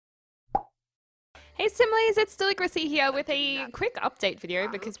Hey Simlies, it's Deligracy here with a quick update video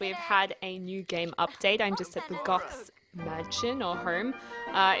because we've had a new game update. I'm just at the Goth's mansion or home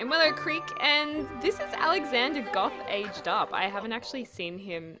in Willow Creek, and this is Alexander Goth aged up. I haven't actually seen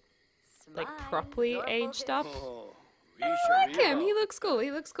him like properly aged up. I like him. He looks cool.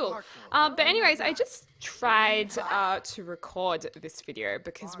 He looks cool. But anyways, I just tried to record this video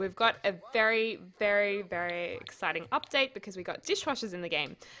because we've got a very, very, very exciting update because we got dishwashers in the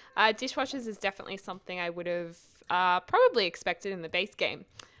game. Dishwashers is definitely something I would have probably expected in the base game.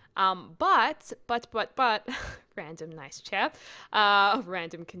 But, random nice chair,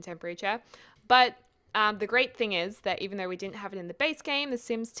 random contemporary chair. But the great thing is that even though we didn't have it in the base game, the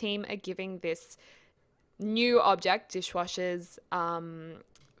Sims team are giving this new object, dishwashers,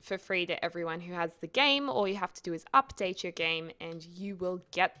 for free to everyone who has the game. All you have to do is update your game and you will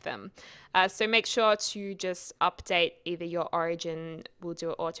get them. So make sure to just update. Either your Origin will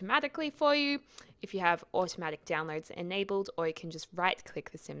do it automatically for you if you have automatic downloads enabled, or you can just right click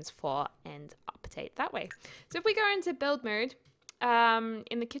The Sims 4 and update that way. So if we go into build mode,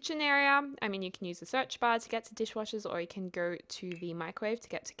 in the kitchen area, I mean, you can use the search bar to get to dishwashers, or you can go to the microwave to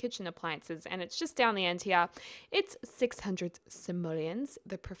get to kitchen appliances, and it's just down the end here. It's 600 simoleons,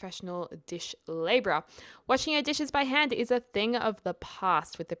 the professional dish laborer. Washing your dishes by hand is a thing of the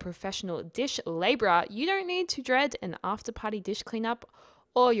past. With the professional dish laborer, you don't need to dread an after-party dish cleanup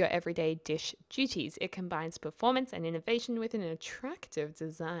or your everyday dish duties. It combines performance and innovation with an attractive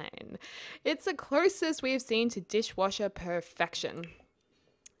design. It's the closest we've seen to dishwasher perfection.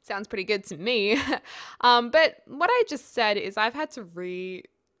 Sounds pretty good to me. But what I just said is I've had to re-record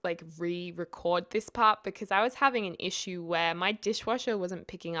this part because I was having an issue where my dishwasher wasn't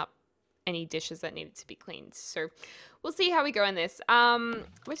picking up any dishes that needed to be cleaned. So we'll see how we go in this. We're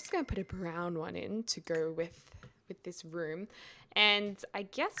just going to put a brown one in to go with this room. And I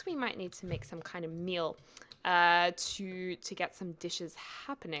guess we might need to make some kind of meal to get some dishes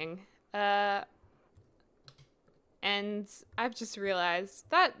happening. And I've just realized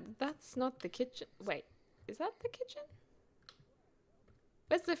that that's not the kitchen. Wait, is that the kitchen?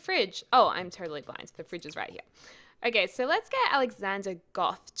 Where's the fridge? Oh, I'm totally blind. The fridge is right here. Okay, so let's get Alexander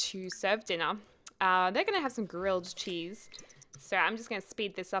Goth to serve dinner. They're going to have some grilled cheese. So I'm just going to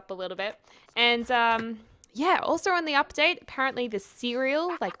speed this up a little bit. And yeah, also on the update, apparently the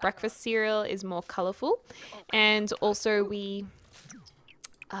cereal, like breakfast cereal, is more colorful. And also we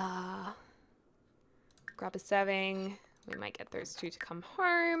grab a serving. We might get those two to come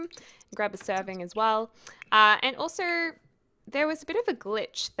home. Grab a serving as well. And also there was a bit of a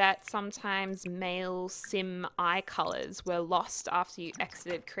glitch that sometimes male sim eye colors were lost after you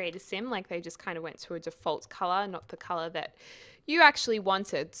exited Create a Sim. Like they just kind of went to a default color, not the color that you actually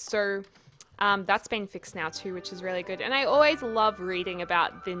wanted. So that's been fixed now too, which is really good. And I always love reading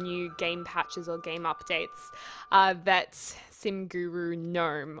about the new game patches or game updates that Sim Guru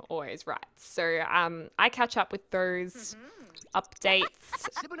Gnome always writes. So I catch up with those updates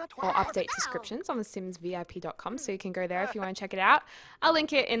or update descriptions on the simsvip.com, so you can go there if you want to check it out. I'll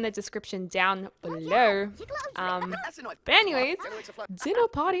link it in the description down below. But anyways, dinner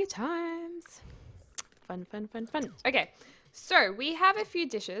party times. Fun, fun, fun, fun. Okay. So, we have a few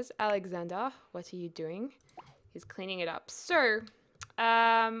dishes. Alexander, what are you doing? He's cleaning it up. So,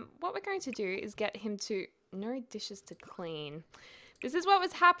 what we're going to do is get him to... No dishes to clean. This is what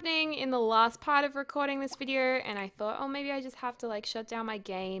was happening in the last part of recording this video, and I thought, oh, maybe I just have to, like, shut down my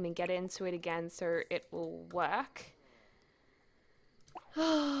game and get into it again so it will work.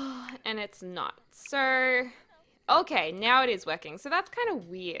 And it's not. So, okay, now it is working. So, that's kind of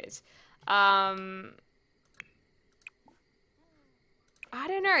weird. I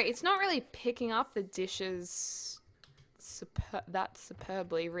don't know. It's not really picking up the dishes that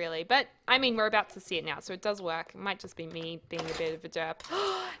superbly, really. But, I mean, we're about to see it now, so it does work. It might just be me being a bit of a derp.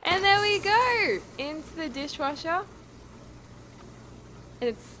 And there we go! Into the dishwasher. And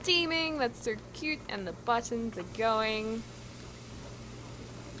it's steaming. That's so cute. And the buttons are going.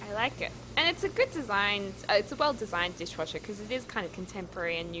 I like it. And it's a good design. It's a well-designed dishwasher because it is kind of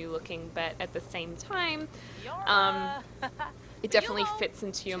contemporary and new looking, but at the same time, it definitely fits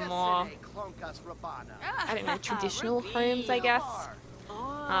into your more, I don't know, traditional homes, I guess.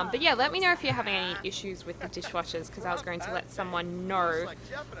 But yeah, let me know if you're having any issues with the dishwashers because I was going to let someone know.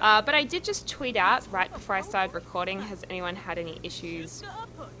 But I did just tweet out right before I started recording, has anyone had any issues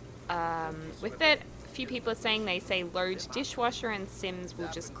with it? A few people are saying they say load dishwasher and Sims will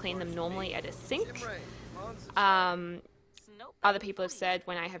just clean them normally at a sink. Other people have said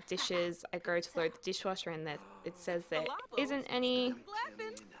when I have dishes, I go to load the dishwasher and that it says there isn't any.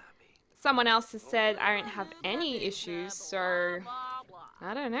 Someone else has said I don't have any issues, so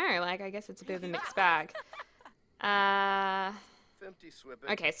I don't know. Like, I guess it's a bit of a mixed bag.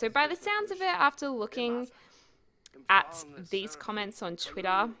 Okay, so by the sounds of it, after looking at these comments on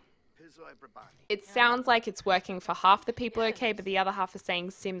Twitter, it sounds like it's working for half the people okay, but the other half are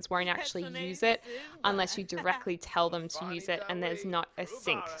saying Sims won't actually use it unless you directly tell them to use it and there's not a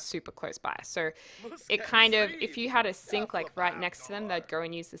sink super close by. So it kind of, if you had a sink like right next to them, they'd go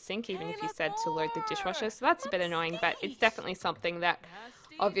and use the sink even if you said to load the dishwasher. So that's a bit annoying, but it's definitely something that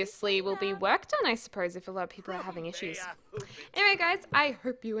obviously will be worked on, I suppose, if a lot of people are having issues. Anyway, guys, I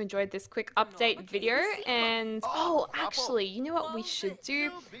hope you enjoyed this quick update video. And, oh, actually, you know what we should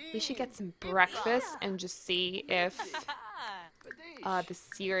do? We should get some breakfast and just see if the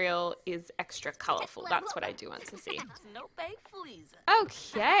cereal is extra colorful. That's what I do want to see.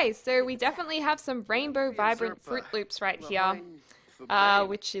 Okay, so we definitely have some rainbow vibrant Fruit Loops right here.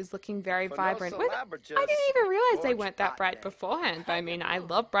 Which is looking very vibrant. Well, I didn't even realize they weren't that bright beforehand, but I mean, I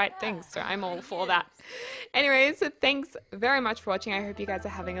love bright things, so I'm all for that. Anyways, so thanks very much for watching. I hope you guys are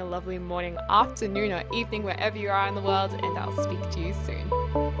having a lovely morning, afternoon, or evening, wherever you are in the world, and I'll speak to you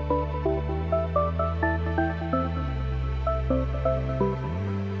soon.